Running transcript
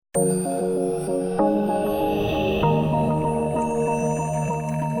Good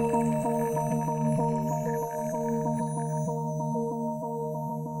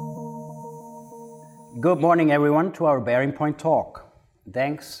morning, everyone, to our Bearing Point talk.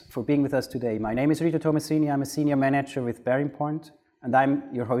 Thanks for being with us today. My name is Rito Tomasini. I'm a senior manager with Bearing Point, and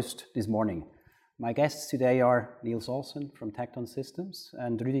I'm your host this morning. My guests today are Nils Olsson from Tacton Systems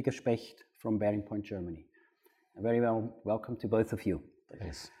and Rüdiger Specht from Bearing Point, Germany. A very welcome to both of you.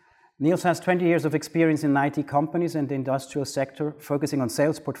 Thanks. Nils has 20 years of experience in IT companies and the industrial sector, focusing on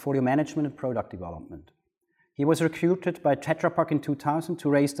sales, portfolio management, and product development. He was recruited by Tetra Pak in 2000 to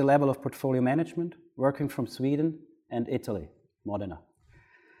raise the level of portfolio management, working from Sweden and Italy, Modena.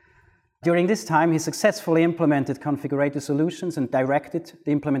 During this time, he successfully implemented configurator solutions and directed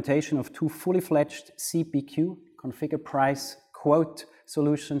the implementation of two fully fledged CPQ, configure price quote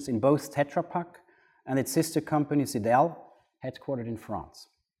solutions in both Tetra Pak and its sister company Sidel, headquartered in France.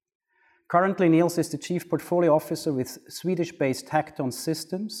 Currently, Nils is the Chief Portfolio Officer with Swedish-based Tacton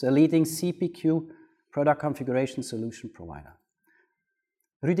Systems, a leading CPQ product configuration solution provider.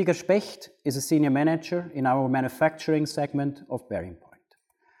 Rüdiger Specht is a Senior Manager in our manufacturing segment of Bearing Point.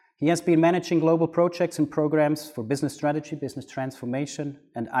 He has been managing global projects and programs for business strategy, business transformation,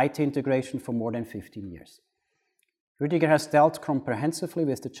 and IT integration for more than 15 years. Rüdiger has dealt comprehensively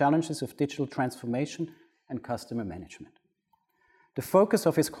with the challenges of digital transformation and customer management. The focus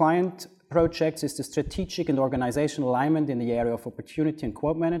of his client projects is the strategic and organizational alignment in the area of opportunity and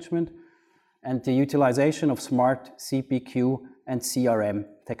quote management and the utilization of smart CPQ and CRM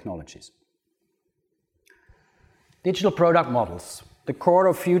technologies. Digital product models. The core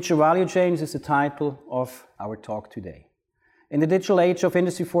of future value chains is the title of our talk today. In the digital age of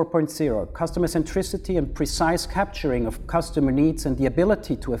Industry 4.0, customer centricity and precise capturing of customer needs and the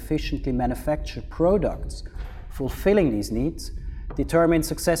ability to efficiently manufacture products fulfilling these needs determine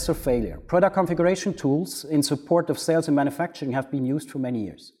success or failure. Product configuration tools in support of sales and manufacturing have been used for many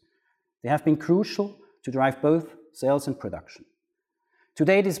years. They have been crucial to drive both sales and production.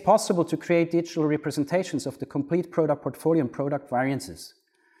 Today, it is possible to create digital representations of the complete product portfolio and product variances.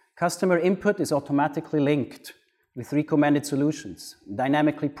 Customer input is automatically linked with recommended solutions,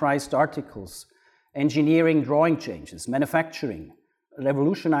 dynamically priced articles, engineering drawing changes, manufacturing,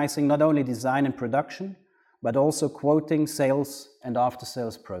 revolutionizing not only design and production, but also quoting, sales, and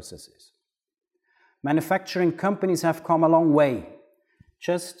after-sales processes. Manufacturing companies have come a long way.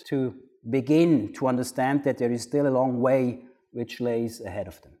 Just to begin to understand that there is still a long way which lays ahead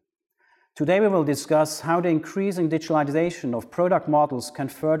of them. Today we will discuss how the increasing digitalization of product models can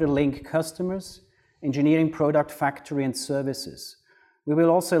further link customers, engineering, product, factory, and services. We will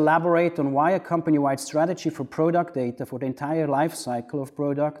also elaborate on why a company-wide strategy for product data for the entire life cycle of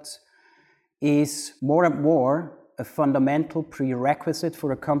products is more and more a fundamental prerequisite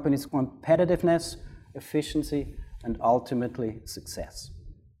for a company's competitiveness, efficiency, and ultimately success.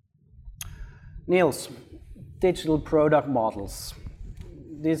 Nils, digital product models.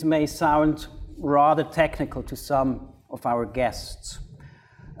 This may sound rather technical to some of our guests.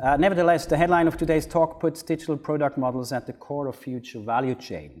 Nevertheless, the headline of today's talk puts digital product models at the core of future value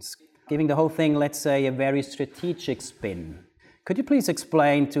chains, giving the whole thing, let's say, a very strategic spin. Could you please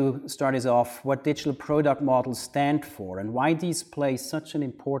explain, to start us off, what digital product models stand for and why these play such an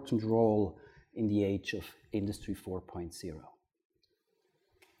important role in the age of Industry 4.0?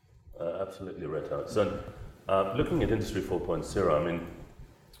 Absolutely, Rita. So, looking at Industry 4.0, I mean,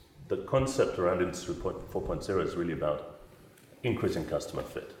 the concept around Industry 4.0 is really about increasing customer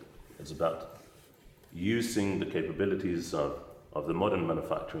fit. It's about using the capabilities of the modern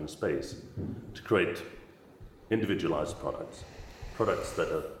manufacturing space to create individualized products that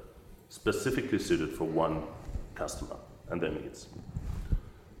are specifically suited for one customer and their needs.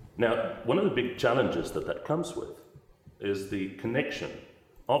 Now, one of the big challenges that comes with is the connection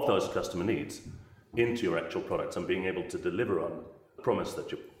of those customer needs into your actual products and being able to deliver on the promise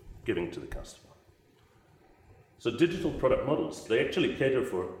that you're giving to the customer. So digital product models, they actually cater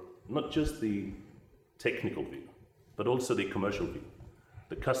for not just the technical view, but also the commercial view,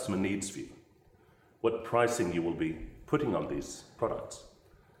 the customer needs view, what pricing you will be putting on these products,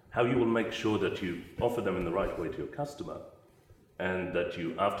 how you will make sure that you offer them in the right way to your customer, and that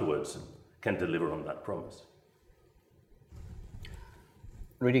you afterwards can deliver on that promise.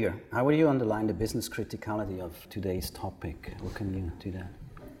 Rüdiger, how will you underline the business criticality of today's topic? What can you do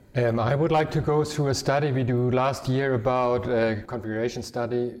that? I would like to go through a study we do last year about a configuration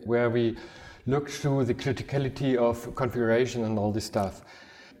study where we looked through the criticality of configuration and all this stuff.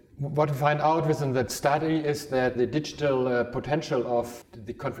 What we find out within that study is that the digital potential of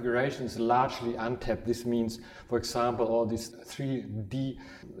the configuration is largely untapped. This means, for example, all these 3D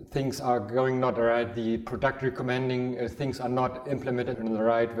things are going not right, the product recommending things are not implemented in the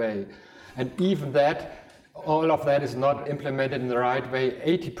right way. And even that, all of that is not implemented in the right way.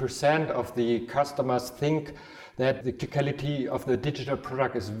 80% of the customers think that the criticality of the digital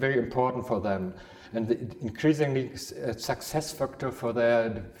product is very important for them, and increasingly a success factor for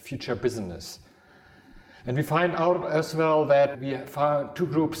their future business. And we find out as well that we found two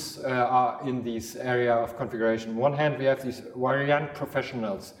groups are in this area of configuration. On one hand, we have these variant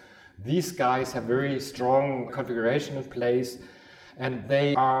professionals. These guys have very strong configuration in place, and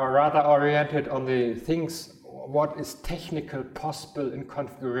they are rather oriented on the things, what is technical possible in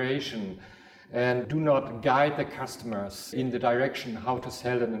configuration, and do not guide the customers in the direction how to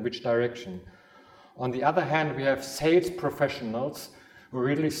sell them in which direction. On the other hand, we have sales professionals who are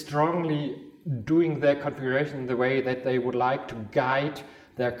really strongly doing their configuration in the way that they would like to guide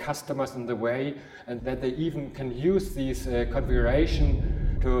their customers in the way, and that they even can use these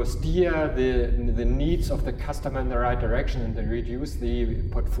configuration to steer the needs of the customer in the right direction and then reduce the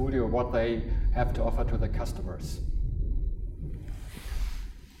portfolio of what they have to offer to the customers.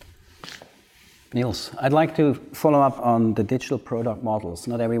 Nils, I'd like to follow up on the digital product models.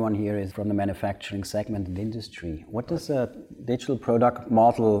 Not everyone here is from the manufacturing segment and industry. What does a digital product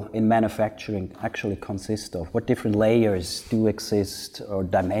model in manufacturing actually consist of? What different layers do exist or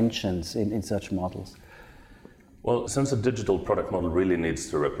dimensions in such models? Well, since a digital product model really needs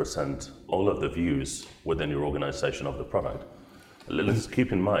to represent all of the views within your organization of the product, let's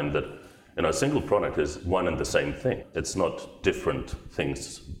keep in mind that a single product is one and the same thing. It's not different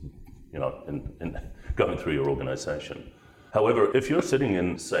things in going through your organization. However, if you're sitting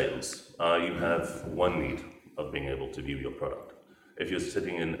in sales, you have one need of being able to view your product. If you're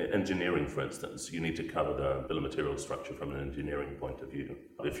sitting in engineering, for instance, you need to cover the bill of material structure from an engineering point of view.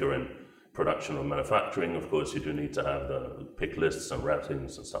 If you're in production or manufacturing, of course, you do need to have the pick lists and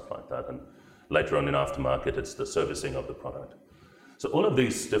routings and stuff like that. And later on in aftermarket, it's the servicing of the product. So all of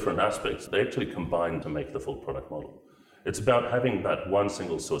these different aspects, they actually combine to make the full product model. It's about having that one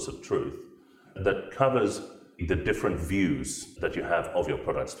single source of truth that covers the different views that you have of your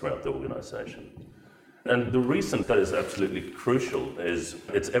products throughout the organization. And the reason that is absolutely crucial is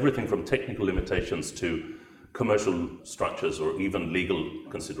it's everything from technical limitations to commercial structures or even legal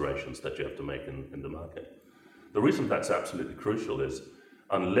considerations that you have to make in the market. The reason that's absolutely crucial is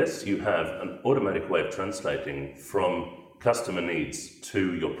unless you have an automatic way of translating from customer needs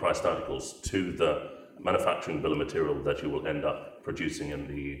to your priced articles to the manufacturing bill of material that you will end up producing in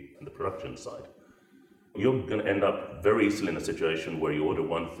the production side, you're going to end up very easily in a situation where you order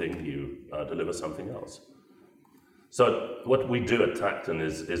one thing, you deliver something else. So what we do at Tacton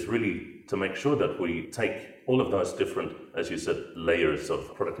is really to make sure that we take all of those different, as you said, layers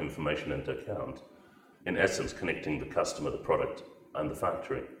of product information into account, in essence connecting the customer, the product, and the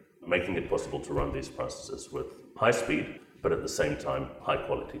factory, making it possible to run these processes with high speed, but at the same time, high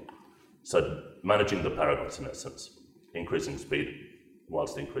quality. So managing the paradox in essence, increasing speed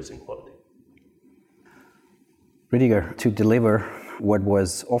whilst increasing quality. Rüdiger, to deliver what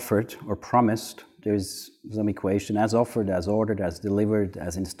was offered or promised, there's some equation: as offered, as ordered, as delivered,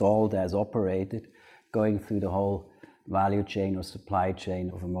 as installed, as operated, going through the whole value chain or supply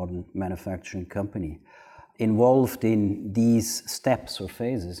chain of a modern manufacturing company. Involved in these steps or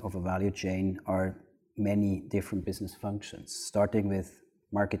phases of a value chain are many different business functions, starting with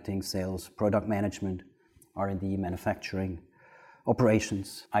marketing, sales, product management, R&D, manufacturing,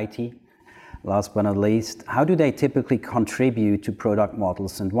 operations, IT. Last but not least, how do they typically contribute to product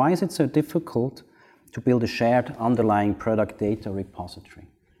models, and why is it so difficult to build a shared underlying product data repository?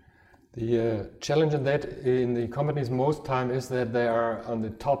 The challenge in that in the companies most time is that they are on the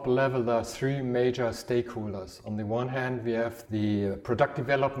top level. There are three major stakeholders. On the one hand, we have the product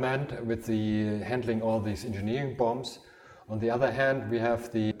development with the handling all these engineering bombs. On the other hand, we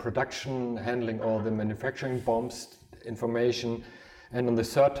have the production handling all the manufacturing bombs information. And on the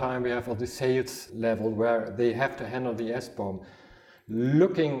third time, we have all the sales level where they have to handle the S-bomb.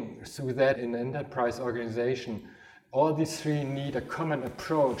 Looking through that in an enterprise organization, all these three need a common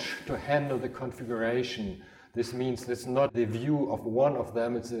approach to handle the configuration. This means it's not the view of one of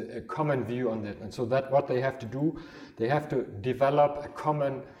them, it's a common view on that. And so that what they have to do, they have to develop a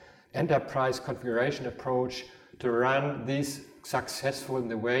common enterprise configuration approach to run this successful in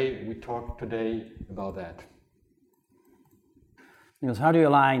the way we talk today about that. Nils, how do you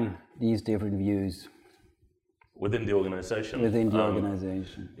align these different views? within the organization. Within the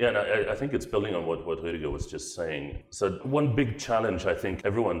organization. Yeah, and I think it's building on what Rüdiger was just saying. So one big challenge I think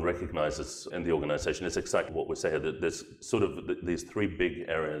everyone recognizes in the organization is exactly what we say here, that there's sort of these three big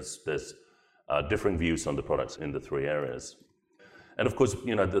areas. There's differing views on the products in the three areas. And of course,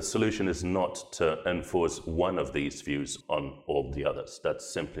 the solution is not to enforce one of these views on all the others.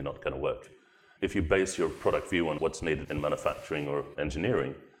 That's simply not going to work. If you base your product view on what's needed in manufacturing or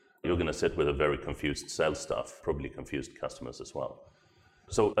engineering, you're going to sit with a very confused sales staff, probably confused customers as well.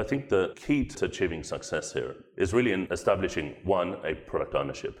 So I think the key to achieving success here is really in establishing, one, a product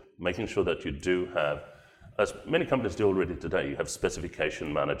ownership, making sure that you do have, as many companies do already today, you have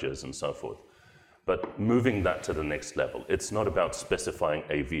specification managers and so forth. But moving that to the next level, it's not about specifying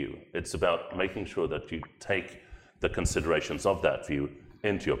a view. It's about making sure that you take the considerations of that view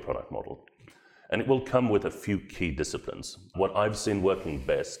into your product model. And it will come with a few key disciplines. What I've seen working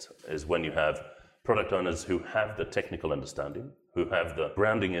best is when you have product owners who have the technical understanding, who have the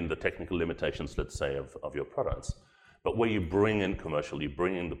grounding in the technical limitations, let's say, of your products, but where you bring in commercial, you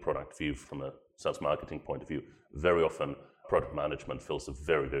bring in the product view from a sales marketing point of view. Very often, product management fills a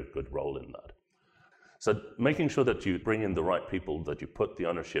very, very good role in that. So making sure that you bring in the right people, that you put the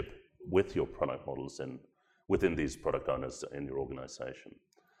ownership with your product models within these product owners in your organization.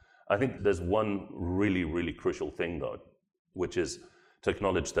 I think there's one really, really crucial thing, though, which is to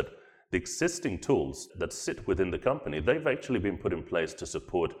acknowledge that the existing tools that sit within the company, they've actually been put in place to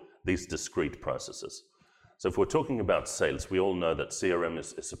support these discrete processes. So if we're talking about sales, we all know that CRM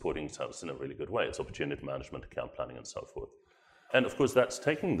is supporting sales in a really good way. It's opportunity management, account planning, and so forth. And of course, that's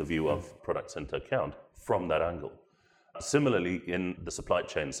taking the view of products into account from that angle. Similarly, in the supply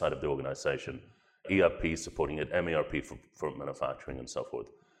chain side of the organization, ERP supporting it, MERP for manufacturing and so forth,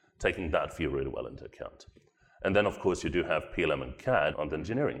 taking that view really well into account. And then, of course, you do have PLM and CAD on the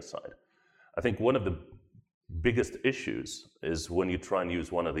engineering side. I think one of the biggest issues is when you try and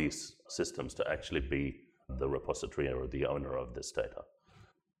use one of these systems to actually be the repository or the owner of this data.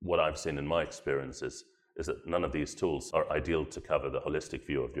 What I've seen in my experience is that none of these tools are ideal to cover the holistic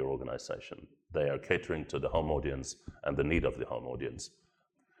view of your organization. They are catering to the home audience and the need of the home audience.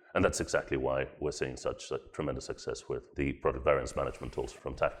 And that's exactly why we're seeing such tremendous success with the product variance management tools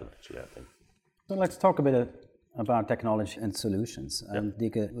from Tacton, actually, I think. So let's talk a bit about technology and solutions and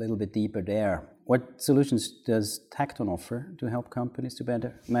dig a little bit deeper there. What solutions does Tacton offer to help companies to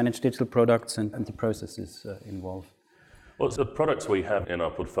better manage digital products and the processes involved? Well, the products we have in our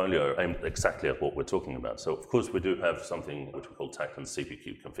portfolio are aimed exactly at what we're talking about. So, of course, we do have something which we call Tacton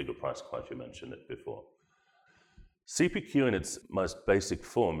CPQ, Configure Price Quote. You mentioned it before. CPQ in its most basic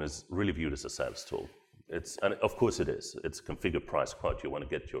form is really viewed as a sales tool. And of course it is. It's a Configure Price Quote. You want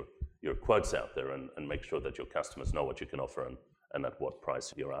to get your quotes out there and make sure that your customers know what you can offer and at what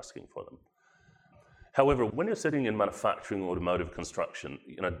price you're asking for them. However, when you're sitting in manufacturing, automotive, construction,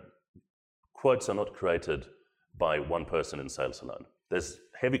 quotes are not created by one person in sales alone. There's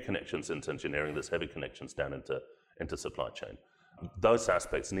heavy connections into engineering, there's heavy connections down into supply chain. Those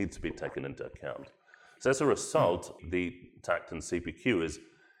aspects need to be taken into account. So as a result, the Tacton CPQ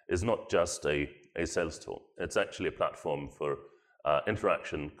is not just a sales tool. It's actually a platform for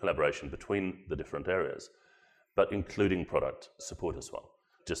interaction, collaboration between the different areas, but including product support as well.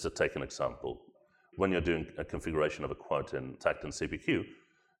 Just to take an example, when you're doing a configuration of a quote in Tacton CPQ,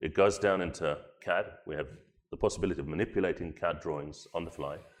 it goes down into CAD. We have the possibility of manipulating CAD drawings on the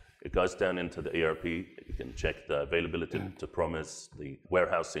fly. It goes down into the ERP. You can check the availability to promise, the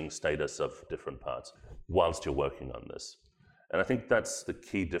warehousing status of different parts whilst you're working on this. And I think that's the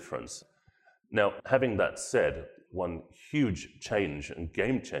key difference. Now, having that said, one huge change and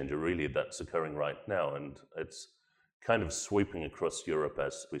game changer really that's occurring right now, and it's kind of sweeping across Europe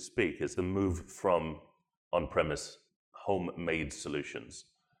as we speak, is the move from on-premise homemade solutions,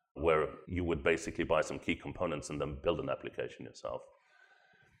 where you would basically buy some key components and then build an application yourself.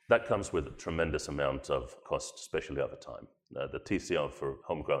 That comes with a tremendous amount of cost, especially over time. The TCO for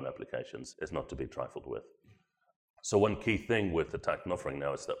homegrown applications is not to be trifled with. So one key thing with the Tacton offering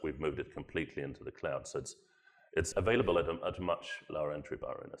now is that we've moved it completely into the cloud. So it's available at a much lower entry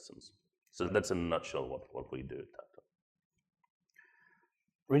bar in essence. So that's in a nutshell what we do at Tacton.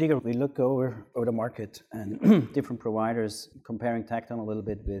 Rüdiger, we look over the market and different providers, comparing Tacton a little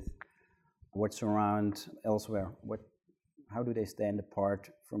bit with what's around elsewhere. How do they stand apart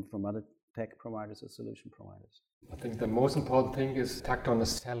from other tech providers or solution providers? I think the most important thing is Tacton is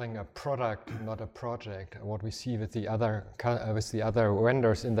selling a product, not a project. What we see with the other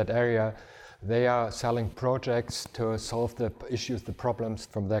vendors in that area, they are selling projects to solve the issues, the problems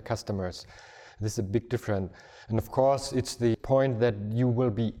from their customers. This is a big difference. And of course, it's the point that you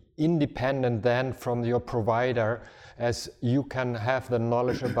will be independent then from your provider, as you can have the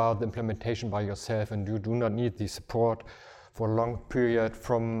knowledge about the implementation by yourself and you do not need the support for a long period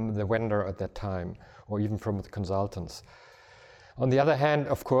from the vendor at that time or even from the consultants. On the other hand,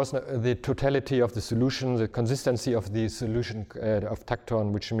 of course, the totality of the solution, the consistency of the solution of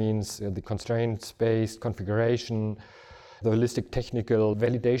Tacton, which means the constraints-based configuration, the holistic technical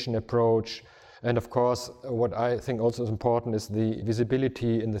validation approach, and of course, what I think also is important is the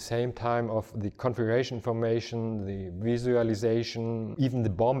visibility in the same time of the configuration information, the visualization, even the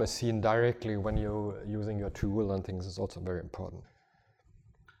BOM is seen directly when you're using your tool and things is also very important.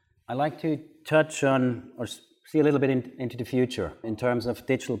 I'd like to touch on or see a little bit into the future in terms of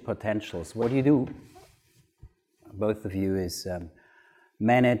digital potentials. What you do, both of you, is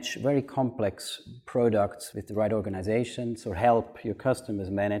manage very complex products with the right organizations or help your customers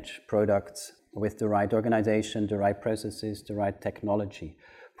manage products with the right organization, the right processes, the right technology.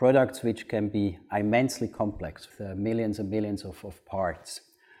 Products which can be immensely complex, with millions and millions of parts,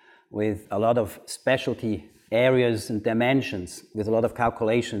 with a lot of specialty areas and dimensions, with a lot of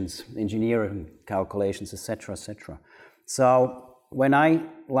calculations, engineering calculations, etc., etc. So when I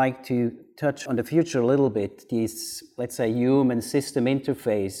like to touch on the future a little bit, this, let's say, human system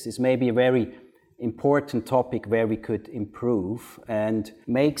interface is maybe a very important topic where we could improve and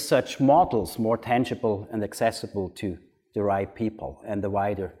make such models more tangible and accessible to the right people and the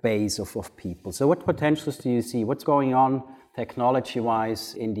wider base of people. So what potentials do you see? What's going on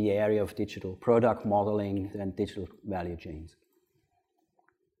technology-wise in the area of digital product modeling and digital value chains?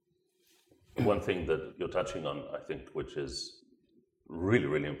 One thing that you're touching on, I think, which is really,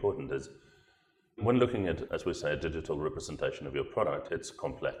 really important is when looking at, as we say, a digital representation of your product, it's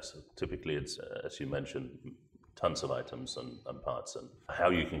complex. Typically, it's, as you mentioned, tons of items and parts, and how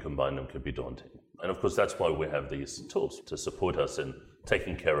you can combine them could be daunting. And of course, that's why we have these tools to support us in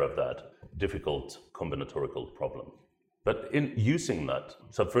taking care of that difficult combinatorial problem. But in using that,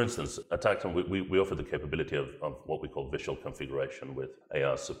 so for instance, at Tacton, we offer the capability of what we call visual configuration with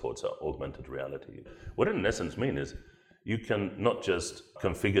AR support, so augmented reality. What it in essence means is you can not just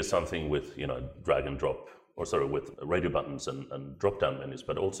configure something with, drag and drop, with radio buttons and drop-down menus,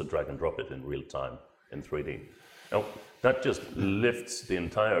 but also drag and drop it in real time in 3D. Now, that just lifts the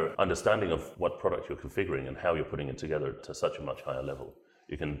entire understanding of what product you're configuring and how you're putting it together to such a much higher level.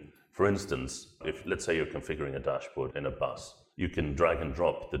 You can, for instance, if let's say you're configuring a dashboard in a bus, you can drag and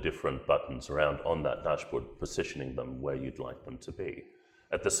drop the different buttons around on that dashboard, positioning them where you'd like them to be.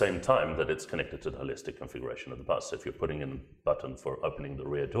 At the same time that it's connected to the holistic configuration of the bus. So if you're putting in a button for opening the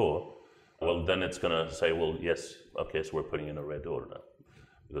rear door, well, then it's going to say, well, yes, okay, so we're putting in a rear door now,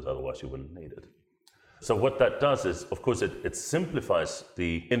 because otherwise you wouldn't need it. So what that does is, of course, it simplifies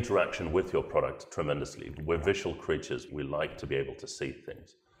the interaction with your product tremendously. We're visual creatures. We like to be able to see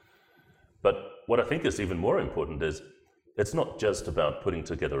things. But what I think is even more important is it's not just about putting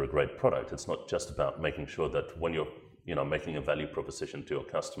together a great product. It's not just about making sure that when you're making a value proposition to your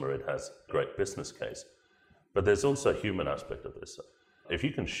customer, it has a great business case. But there's also a human aspect of this. If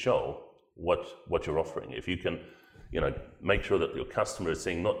you can show what you're offering, if you can make sure that your customer is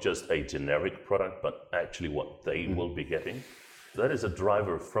seeing not just a generic product, but actually what they will be getting, that is a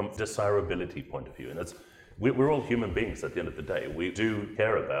driver from desirability point of view. And we're all human beings at the end of the day. We do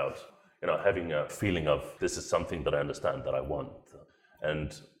care about having a feeling of this is something that I understand, that I want.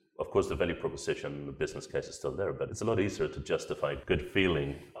 And of course, the value proposition, the business case is still there, but it's a lot easier to justify good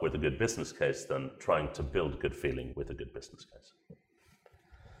feeling with a good business case than trying to build good feeling with a good business case.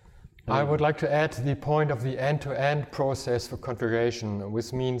 I would like to add the point of the end-to-end process for configuration,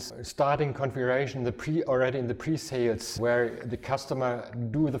 which means starting configuration already in the pre-sales, where the customer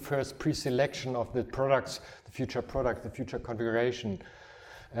do the first pre-selection of the products, the future configuration.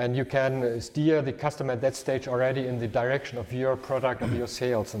 And you can steer the customer at that stage already in the direction of your product, of your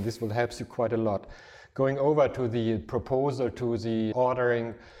sales, and this will help you quite a lot. Going over to the proposal, to the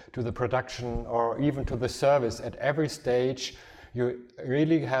ordering, to the production, or even to the service, at every stage, you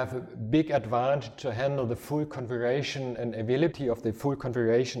really have a big advantage to handle the full configuration and availability of the full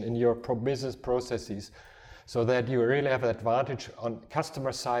configuration in your business processes, so that you really have an advantage on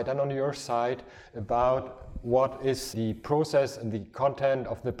customer side and on your side about what is the process and the content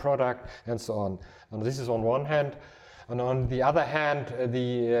of the product and so on. And this is on one hand. And on the other hand,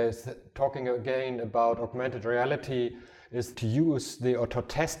 talking again about augmented reality is to use or to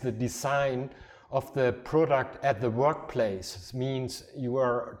test the design of the product at the workplace. This means you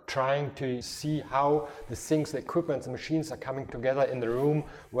are trying to see how the things, the equipment, the machines are coming together in the room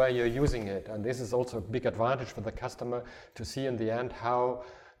where you're using it. And this is also a big advantage for the customer to see in the end how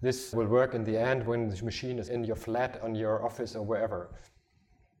this will work in the end when the machine is in your flat, on your office, or wherever.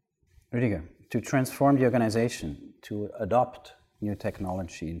 Rüdiger, to transform the organization, to adopt new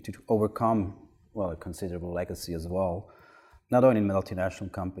technology, and to overcome, a considerable legacy as well, not only in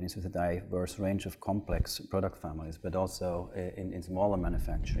multinational companies with a diverse range of complex product families, but also in smaller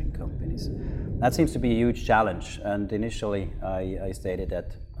manufacturing companies. That seems to be a huge challenge. And initially, I stated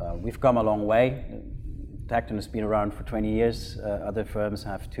that we've come a long way. Tacton has been around for 20 years. Other firms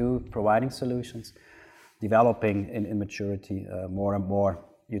have too, providing solutions, developing in maturity, more and more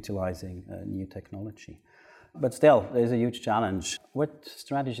utilizing new technology. But still, there's a huge challenge. What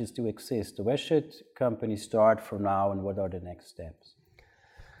strategies do exist? Where should companies start from now, and what are the next steps?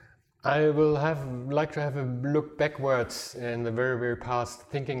 I will like to have a look backwards in the very, very past,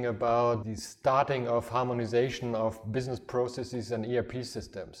 thinking about the starting of harmonization of business processes and ERP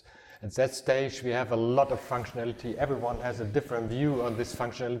systems. At that stage, we have a lot of functionality. Everyone has a different view on this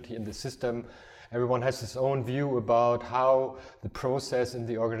functionality in the system. Everyone has his own view about how the process in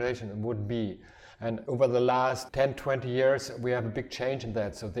the organization would be. And over the last 10, 20 years, we have a big change in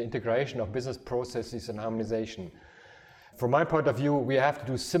that. So the integration of business processes and harmonization. From my point of view, we have to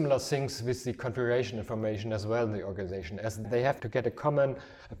do similar things with the configuration information as well in the organization, as they have to get a common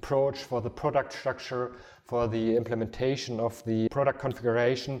approach for the product structure, for the implementation of the product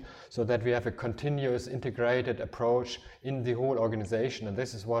configuration, so that we have a continuous integrated approach in the whole organization. And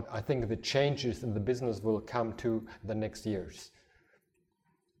this is what I think the changes in the business will come to the next years.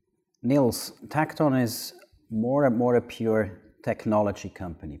 Nils, Tacton is more and more a pure technology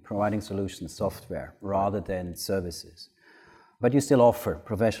company, providing solutions, software, rather than services. But you still offer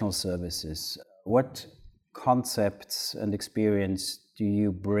professional services. What concepts and experience do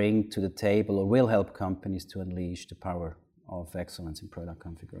you bring to the table, or will help companies to unleash the power of excellence in product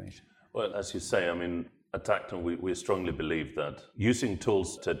configuration? Well, as you say, at Tacton, we strongly believe that using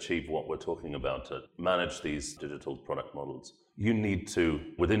tools to achieve what we're talking about, to manage these digital product models, you need to,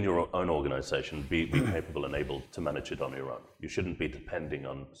 within your own organization, be capable and able to manage it on your own. You shouldn't be depending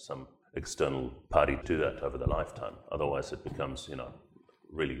on some external party to do that over the lifetime. Otherwise, it becomes,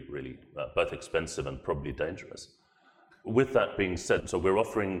 really, really both expensive and probably dangerous. With that being said, so we're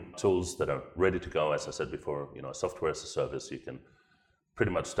offering tools that are ready to go, as I said before, software as a service. You can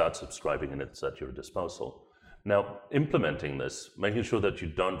pretty much start subscribing and it's at your disposal. Now, implementing this, making sure that you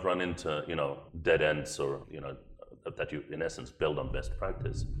don't run into, dead ends or, that you, in essence, build on best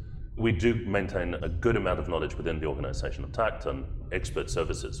practice. We do maintain a good amount of knowledge within the organization of Tacton, expert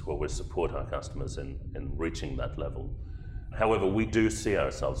services, where we support our customers in reaching that level. However, we do see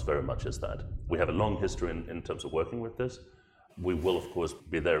ourselves very much as that. We have a long history in terms of working with this. We will, of course,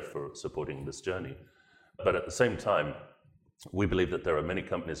 be there for supporting this journey. But at the same time, we believe that there are many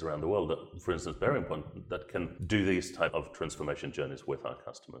companies around the world that, for instance, BearingPoint, that can do these type of transformation journeys with our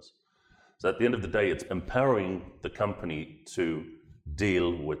customers. So at the end of the day, it's empowering the company to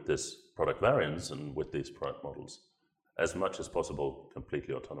deal with this product variance and with these product models as much as possible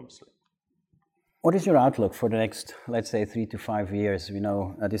completely autonomously. What is your outlook for the next, let's say, 3 to 5 years? We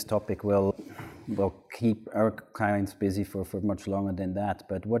know this topic will keep our clients busy for much longer than that.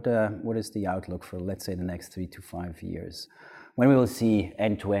 But what is the outlook for, let's say, the next 3 to 5 years? When we will see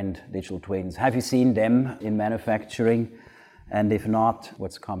end-to-end digital twins? Have you seen them in manufacturing? And if not,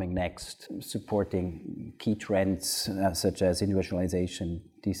 what's coming next? Supporting key trends such as individualization,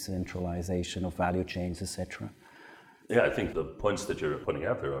 decentralization of value chains, etc. Yeah, I think the points that you're pointing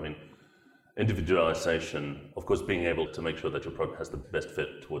out there, individualization, of course, being able to make sure that your product has the best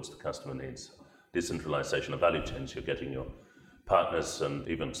fit towards the customer needs. Decentralization of value chains, you're getting your partners and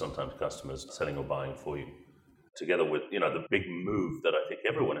even sometimes customers selling or buying for you. Together with, the big move that I think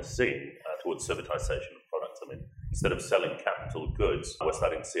everyone is seeing towards servitization of products. Instead of selling capital goods, we're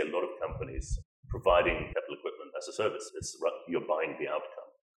starting to see a lot of companies providing capital equipment as a service. You're buying the outcome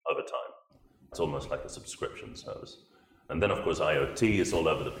over time. It's almost like a subscription service. And then, of course, IoT is all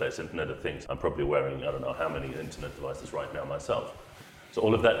over the place, Internet of Things. I'm probably wearing, I don't know how many internet devices right now myself. So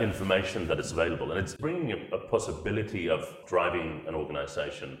all of that information that is available, and it's bringing a possibility of driving an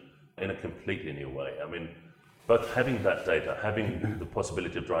organization in a completely new way. Both having that data, having the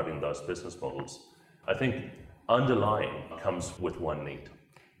possibility of driving those business models, I think underlying comes with one need,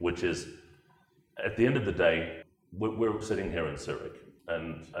 which is, at the end of the day, we're sitting here in Zurich,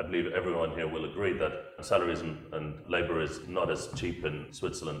 and I believe everyone here will agree that salaries and labor is not as cheap in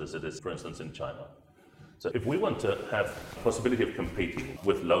Switzerland as it is, for instance, in China. So if we want to have the possibility of competing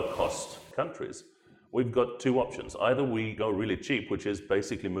with low-cost countries, we've got two options. Either we go really cheap, which is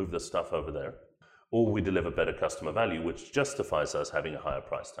basically move the stuff over there, or we deliver better customer value, which justifies us having a higher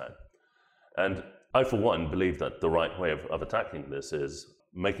price tag. And I, for one, believe that the right way of attacking this is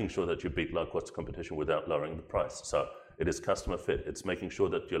making sure that you beat low-cost competition without lowering the price. So it is customer fit. It's making sure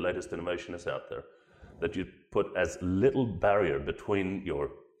that your latest innovation is out there, that you put as little barrier between your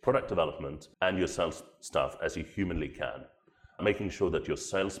product development and your sales staff as you humanly can, making sure that your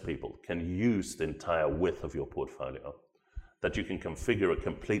salespeople can use the entire width of your portfolio, that you can configure a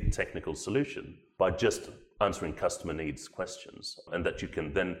complete technical solution by just answering customer needs questions, and that you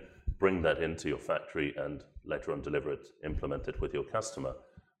can then bring that into your factory and later on deliver it, implement it with your customer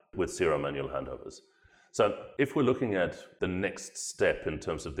with zero manual handovers. So if we're looking at the next step in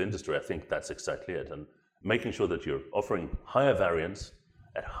terms of the industry, I think that's exactly it. And making sure that you're offering higher variance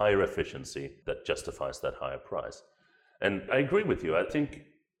at higher efficiency that justifies that higher price. And I agree with you. I think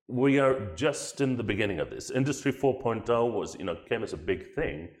we are just in the beginning of this. Industry 4.0 was, came as a big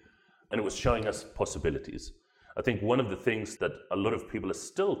thing, and it was showing us possibilities. I think one of the things that a lot of people are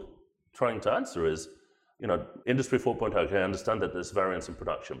still trying to answer is, Industry 4.0, okay, I understand that there's variance in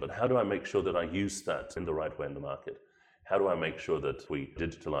production, but how do I make sure that I use that in the right way in the market? How do I make sure that we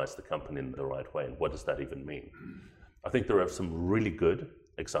digitalize the company in the right way, and what does that even mean? I think there are some really good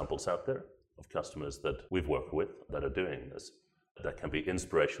examples out there of customers that we've worked with that are doing this, that can be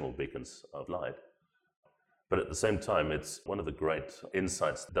inspirational beacons of light. But at the same time, it's one of the great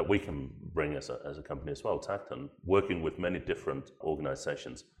insights that we can bring as a company as well, Tacton, working with many different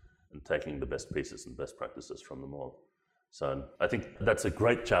organizations and taking the best pieces and best practices from them all. So I think that's a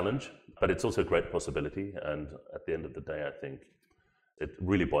great challenge, but it's also a great possibility. And at the end of the day, I think it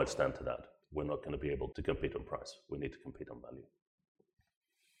really boils down to that. We're not going to be able to compete on price. We need to compete on value.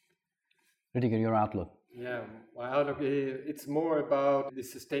 Rüdiger, your outlook. Yeah, my outlook, it's more about the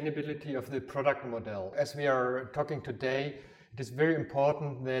sustainability of the product model. As we are talking today, it is very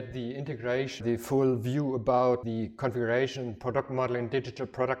important that the integration, the full view about the configuration, product model and digital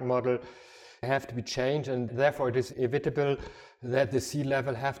product model have to be changed, and therefore it is inevitable that the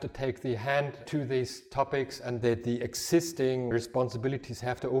C-level have to take the hand to these topics, and that the existing responsibilities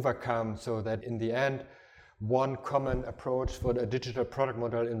have to overcome, so that in the end one common approach for the digital product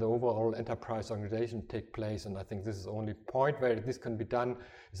model in the overall enterprise organization take place. And I think this is the only point where this can be done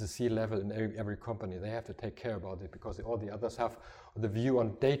is the C-level in every company. They have to take care about it, because all the others have the view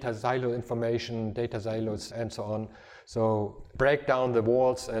on data silo information, data silos and so on. So break down the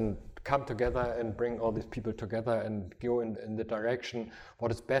walls and come together and bring all these people together and go in the direction what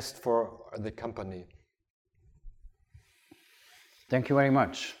is best for the company. Thank you very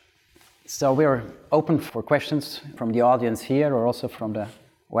much. So we're open for questions from the audience here or also from the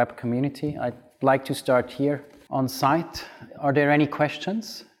web community. I'd like to start here on site. Are there any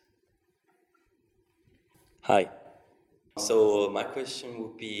questions? Hi. So my question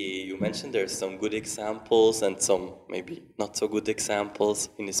would be, you mentioned there's some good examples and some maybe not so good examples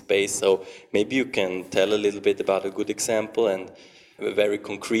in the space. So maybe you can tell a little bit about a good example and a very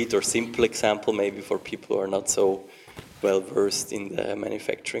concrete or simple example maybe for people who are not so well versed in the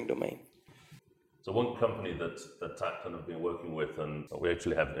manufacturing domain. So one company that Tacton have been working with, and we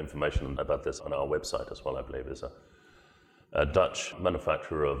actually have information about this on our website as well, I believe, is a Dutch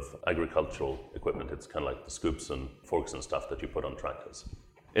manufacturer of agricultural equipment. It's kind of like the scoops and forks and stuff that you put on tractors.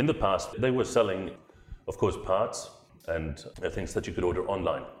 In the past, they were selling, of course, parts and things that you could order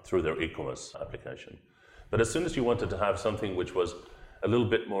online through their e-commerce application. But as soon as you wanted to have something which was a little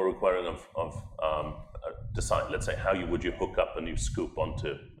bit more requiring of design, let's say, how would you hook up a new scoop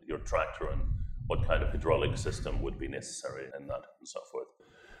onto your tractor and what kind of hydraulic system would be necessary in that and so forth.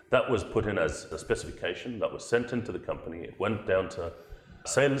 That was put in as a specification that was sent into the company. It went down to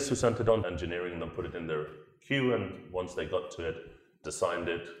sales who sent it on, engineering, and then put it in their queue, and once they got to it, designed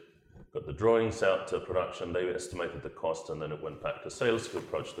it, got the drawings out to production, they estimated the cost, and then it went back to sales who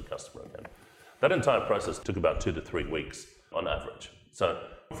approached the customer again. That entire process took about 2 to 3 weeks on average. So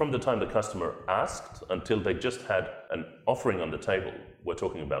from the time the customer asked until they just had an offering on the table, we're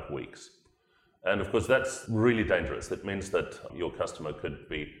talking about weeks. And of course, that's really dangerous. It means that your customer could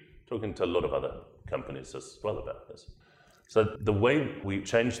be talking to a lot of other companies as well about this. So the way we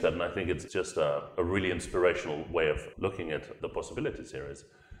changed that, and I think it's just a really inspirational way of looking at the possibilities here, is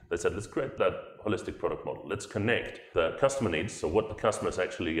they said, let's create that holistic product model. Let's connect the customer needs, so what the customer is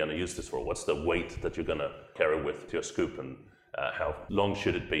actually going to use this for. What's the weight that you're going to carry with your scoop, and how long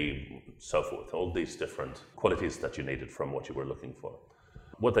should it be, so forth. All these different qualities that you needed from what you were looking for.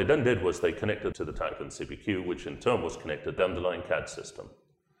 What they then did was they connected to the Tacton CPQ, which in turn was connected down the line CAD system.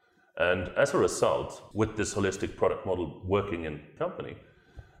 And as a result, with this holistic product model working in company,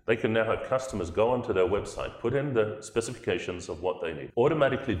 they can now have customers go onto their website, put in the specifications of what they need,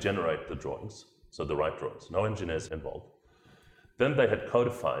 automatically generate the drawings, so the right drawings, no engineers involved. Then they had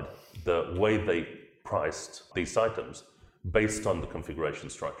codified the way they priced these items based on the configuration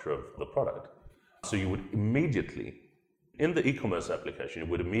structure of the product. So you would immediately In the e-commerce application, you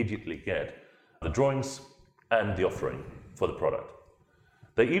would immediately get the drawings and the offering for the product.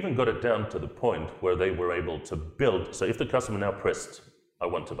 They even got it down to the point where they were able to build. So if the customer now pressed, I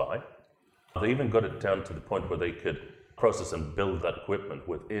want to buy, they even got it down to the point where they could process and build that equipment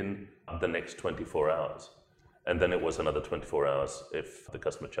within the next 24 hours. And then it was another 24 hours if the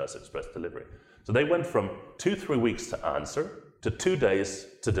customer chose express delivery. So they went from 2-3 weeks to answer to 2 days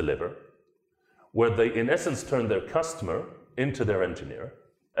to deliver, where they in essence turned their customer into their engineer.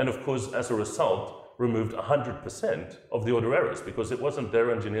 And of course, as a result, removed 100% of the order errors because it wasn't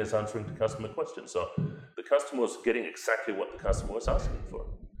their engineers answering the customer questions. So the customer was getting exactly what the customer was asking for.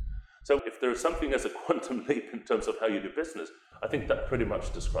 So if there is something as a quantum leap in terms of how you do business, I think that pretty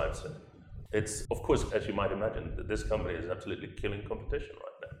much describes it. It's, of course, as you might imagine, that this company is absolutely killing competition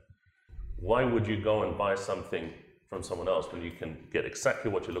right now. Why would you go and buy something from someone else when you can get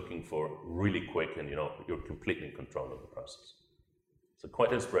exactly what you're looking for really quick and you're completely in control of the process? So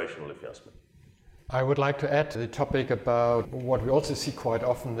quite inspirational, if you ask me. I would like to add the topic about what we also see quite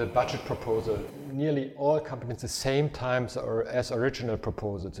often, the budget proposal. Nearly all companies at the same time as original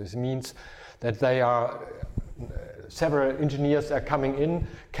proposals. This means that they are, several engineers are coming in,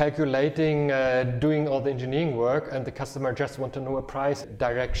 calculating, doing all the engineering work, and the customer just want to know a price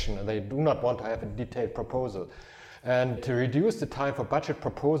direction. They do not want to have a detailed proposal. And to reduce the time for budget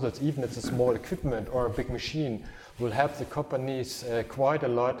proposals, even if it's a small equipment or a big machine, will help the companies quite a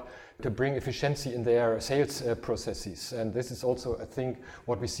lot to bring efficiency in their sales processes. And this is also, I think,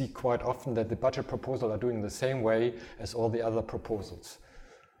 what we see quite often, that the budget proposal are doing the same way as all the other proposals.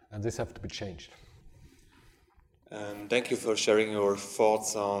 And this has to be changed. Thank you for sharing your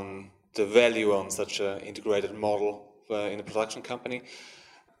thoughts on the value on such an integrated model in a production company.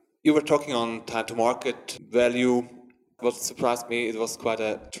 You were talking on time to market value. What surprised me, it was quite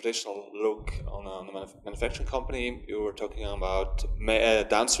a traditional look on a manufacturing company. You were talking about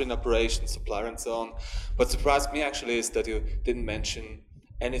downstream operations, supplier and so on. What surprised me actually is that you didn't mention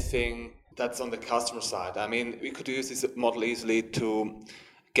anything that's on the customer side. I mean, we could use this model easily to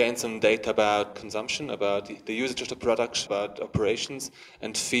gain some data about consumption, about the usage of the product, about operations,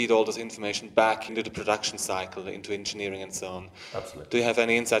 and feed all this information back into the production cycle, into engineering and so on. Absolutely. Do you have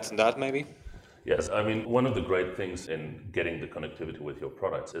any insights on that maybe? Yes, I mean, one of the great things in getting the connectivity with your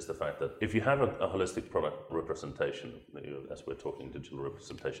products is the fact that if you have a holistic product representation, as we're talking digital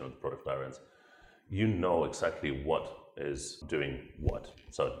representation of the product variants, you know exactly what is doing what.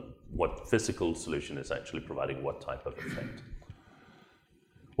 So what physical solution is actually providing what type of effect.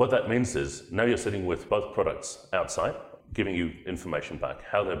 What that means is now you're sitting with both products outside, giving you information back,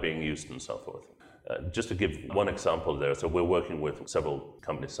 how they're being used and so forth. Just to give one example there, so we're working with several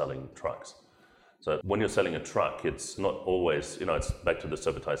companies selling trucks. So when you're selling a truck, it's not always, it's back to the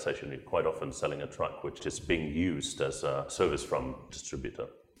servitization. You're quite often selling a truck which is being used as a service from distributor.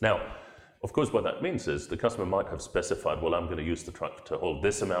 Now, of course, what that means is the customer might have specified, well, I'm going to use the truck to hold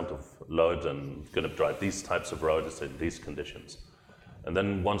this amount of load and going to drive these types of roads in these conditions. And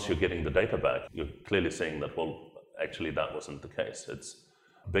then once you're getting the data back, you're clearly seeing that, well, actually that wasn't the case. It's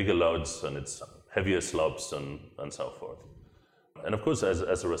bigger loads and it's heavier slopes and so forth. And of course,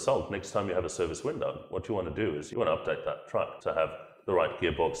 as a result, next time you have a service window, what you want to do is you want to update that truck to have the right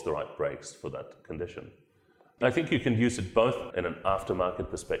gearbox, the right brakes for that condition. I think you can use it both in an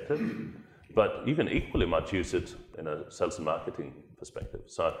aftermarket perspective, but you can equally much use it in a sales and marketing perspective.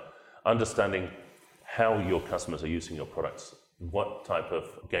 So understanding how your customers are using your products, what type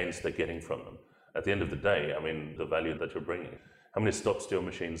of gains they're getting from them. At the end of the day, I mean, the value that you're bringing. How many stops do your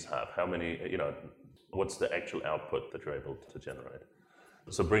machines have? How many, what's the actual output that you're able to generate?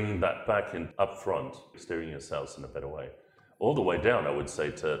 So bringing that back in upfront, steering your sales in a better way. All the way down, I would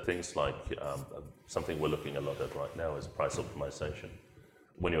say, to things like something we're looking a lot at right now is price optimization.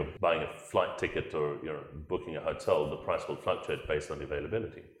 When you're buying a flight ticket or you're booking a hotel, the price will fluctuate based on the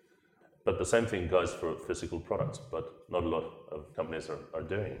availability. But the same thing goes for physical products, but not a lot of companies are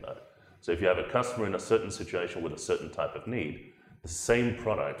doing that. So if you have a customer in a certain situation with a certain type of need, the same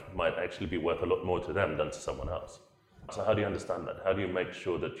product might actually be worth a lot more to them than to someone else. So how do you understand that? How do you make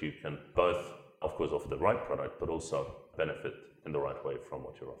sure that you can both, of course, offer the right product, but also benefit in the right way from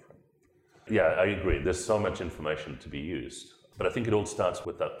what you're offering? Yeah, I agree. There's so much information to be used, but I think it all starts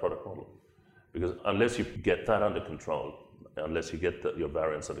with that product model. Because unless you get that under control, unless you get your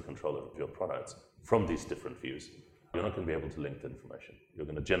variants under control of your products from these different views, you're not going to be able to link the information. You're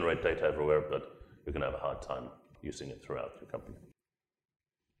going to generate data everywhere, but you're going to have a hard time using it throughout your company.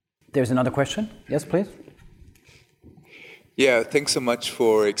 There's another question. Yes, please. Yeah, thanks so much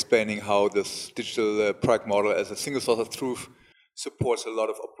for explaining how this digital product model as a single source of truth supports a lot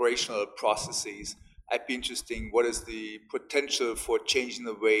of operational processes. I'd be interested, what is the potential for changing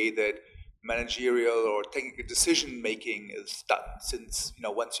the way that managerial or technical decision making is done, since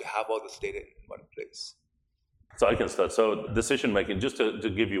once you have all this data in one place? So I can start. So decision making, just to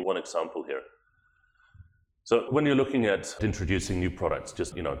give you one example here. So when you're looking at introducing new products,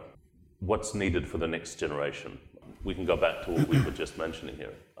 just what's needed for the next generation, we can go back to what we were just mentioning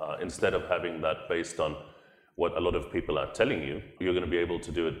here. Instead of having that based on what a lot of people are telling you, you're going to be able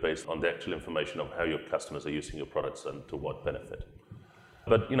to do it based on the actual information of how your customers are using your products and to what benefit.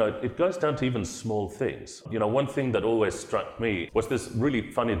 But it goes down to even small things. One thing that always struck me was this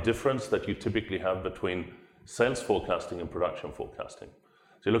really funny difference that you typically have between sales forecasting and production forecasting.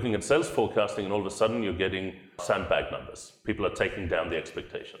 So you're looking at sales forecasting and all of a sudden you're getting sandbag numbers. People are taking down the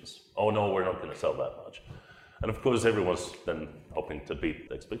expectations. Oh no, we're not going to sell that much. And of course everyone's then hoping to beat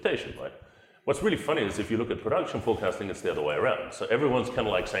the expectation, right? What's really funny is if you look at production forecasting, it's the other way around. So everyone's kind of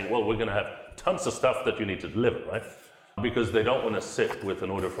like saying, well, we're going to have tons of stuff that you need to deliver, right? Because they don't want to sit with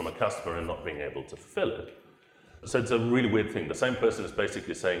an order from a customer and not being able to fulfill it. So it's a really weird thing. The same person is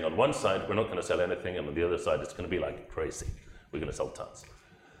basically saying on one side, we're not going to sell anything, and on the other side, it's going to be like crazy. We're going to sell tons.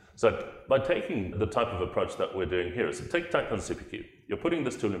 So by taking the type of approach that we're doing here, so take Tacton CPQ. You're putting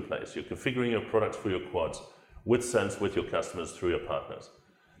this tool in place. You're configuring your products for your quads with sense with your customers through your partners.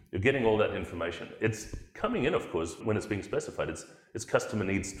 You're getting all that information. It's coming in, of course, when it's being specified. It's customer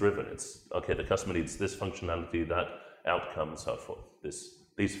needs driven. It's, okay, the customer needs this functionality, that outcome, and so forth,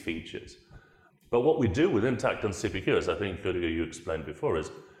 these features. But what we do within Tacton CPQ, as I think you explained before, is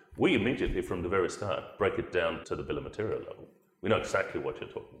we immediately, from the very start, break it down to the bill of material level. We know exactly what you're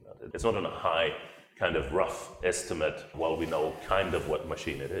talking about. It's not on a high kind of rough estimate while we know kind of what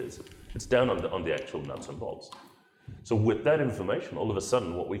machine it is. It's down on the actual nuts and bolts. So with that information, all of a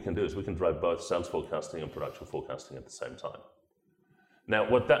sudden, what we can do is we can drive both sales forecasting and production forecasting at the same time. Now,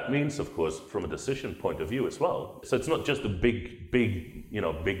 what that means, of course, from a decision point of view as well, so it's not just the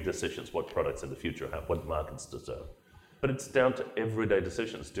big decisions, what products in the future have, what markets to serve, but it's down to everyday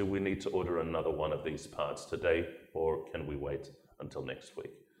decisions. Do we need to order another one of these parts today, or can we wait until next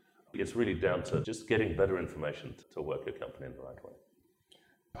week? It's really down to just getting better information to work your company in the right way.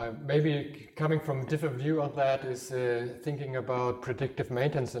 Maybe coming from a different view on that is thinking about predictive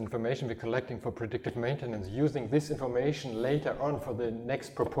maintenance information we're collecting for predictive maintenance, using this information later on for the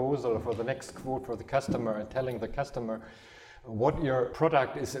next proposal, for the next quote for the customer, and telling the customer what your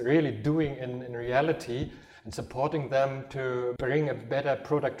product is really doing in reality, and supporting them to bring a better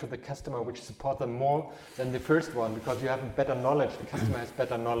product to the customer, which support them more than the first one, because you have better knowledge, the customer has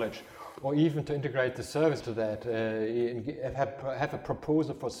better knowledge. Or even to integrate the service to that, have a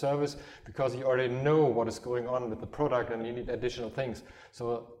proposal for service because you already know what is going on with the product and you need additional things.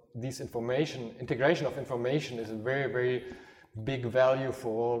 So this integration of information is a very, very big value for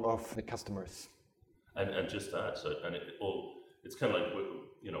all of the customers. And just that, it's kind of like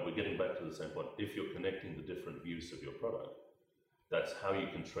we're getting back to the same point. If you're connecting the different views of your product, that's how you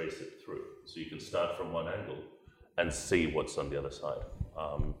can trace it through. So you can start from one angle and see what's on the other side,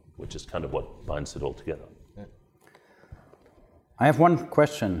 which is kind of what binds it all together. Yeah. I have one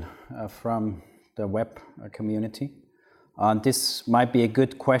question from the web community. This might be a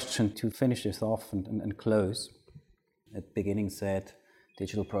good question to finish this off and close. At the beginning said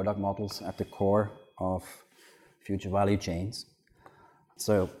digital product models at the core of future value chains.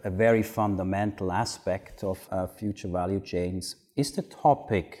 So a very fundamental aspect of future value chains. Is the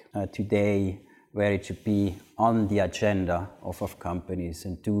topic today where it should be on the agenda of companies,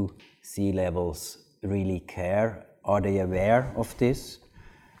 and do C-levels really care? Are they aware of this?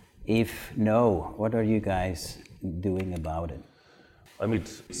 If no, what are you guys doing about it? I meet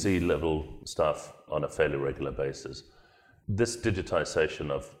C-level staff on a fairly regular basis. This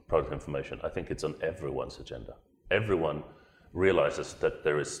digitization of product information, I think it's on everyone's agenda. Everyone realizes that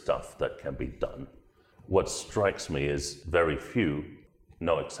there is stuff that can be done. What strikes me is very few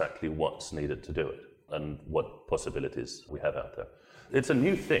know exactly what's needed to do it and what possibilities we have out there. It's a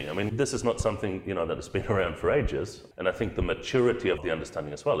new thing. I mean, this is not something, that has been around for ages, and I think the maturity of the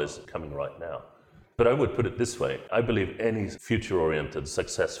understanding as well is coming right now. But I would put it this way. I believe any future-oriented,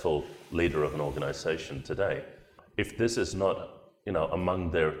 successful leader of an organization today, if this is not, among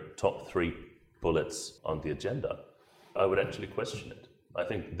their top 3 bullets on the agenda, I would actually question it. I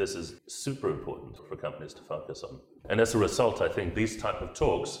think this is super important for companies to focus on. And as a result, I think these type of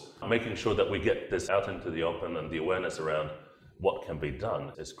talks, making sure that we get this out into the open and the awareness around what can be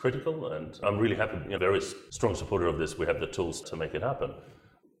done is critical. And I'm really happy, very strong supporter of this. We have the tools to make it happen.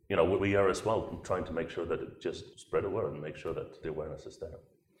 We are as well trying to make sure that it just spread a word and make sure that the awareness is there.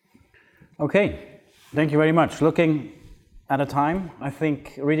 Okay, thank you very much. Looking at a time. I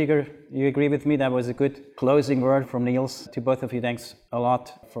think, Rüdiger, you agree with me? That was a good closing word from Nils. To both of you, thanks a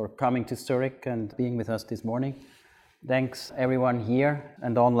lot for coming to Zurich and being with us this morning. Thanks everyone here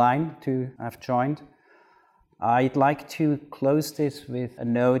and online to have joined. I'd like to close this with a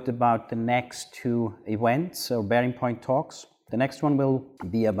note about the next two events, or Bearing Point Talks. The next one will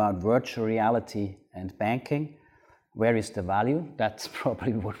be about virtual reality and banking. Where is the value? That's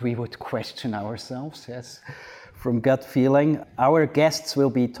probably what we would question ourselves, yes, from gut feeling. Our guests will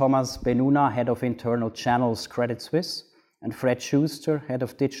be Thomas Benuna, Head of Internal Channels, Credit Suisse, and Fred Schuster, Head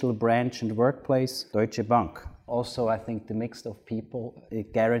of Digital Branch and Workplace, Deutsche Bank. Also, I think the mix of people,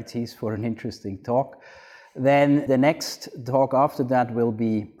 it guarantees for an interesting talk. Then the next talk after that will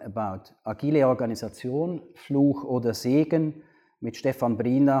be about agile Organisation, Fluch oder Segen, mit Stefan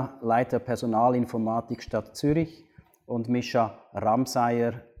Briner, Leiter Personalinformatik Stadt Zürich, und Mischa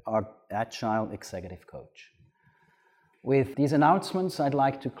Ramsayer, Agile Executive Coach. With these announcements, I'd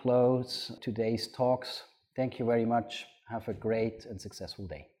like to close today's talks. Thank you very much. Have a great and successful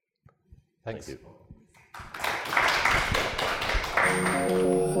day. Thanks. Thank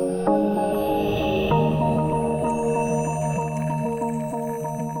you.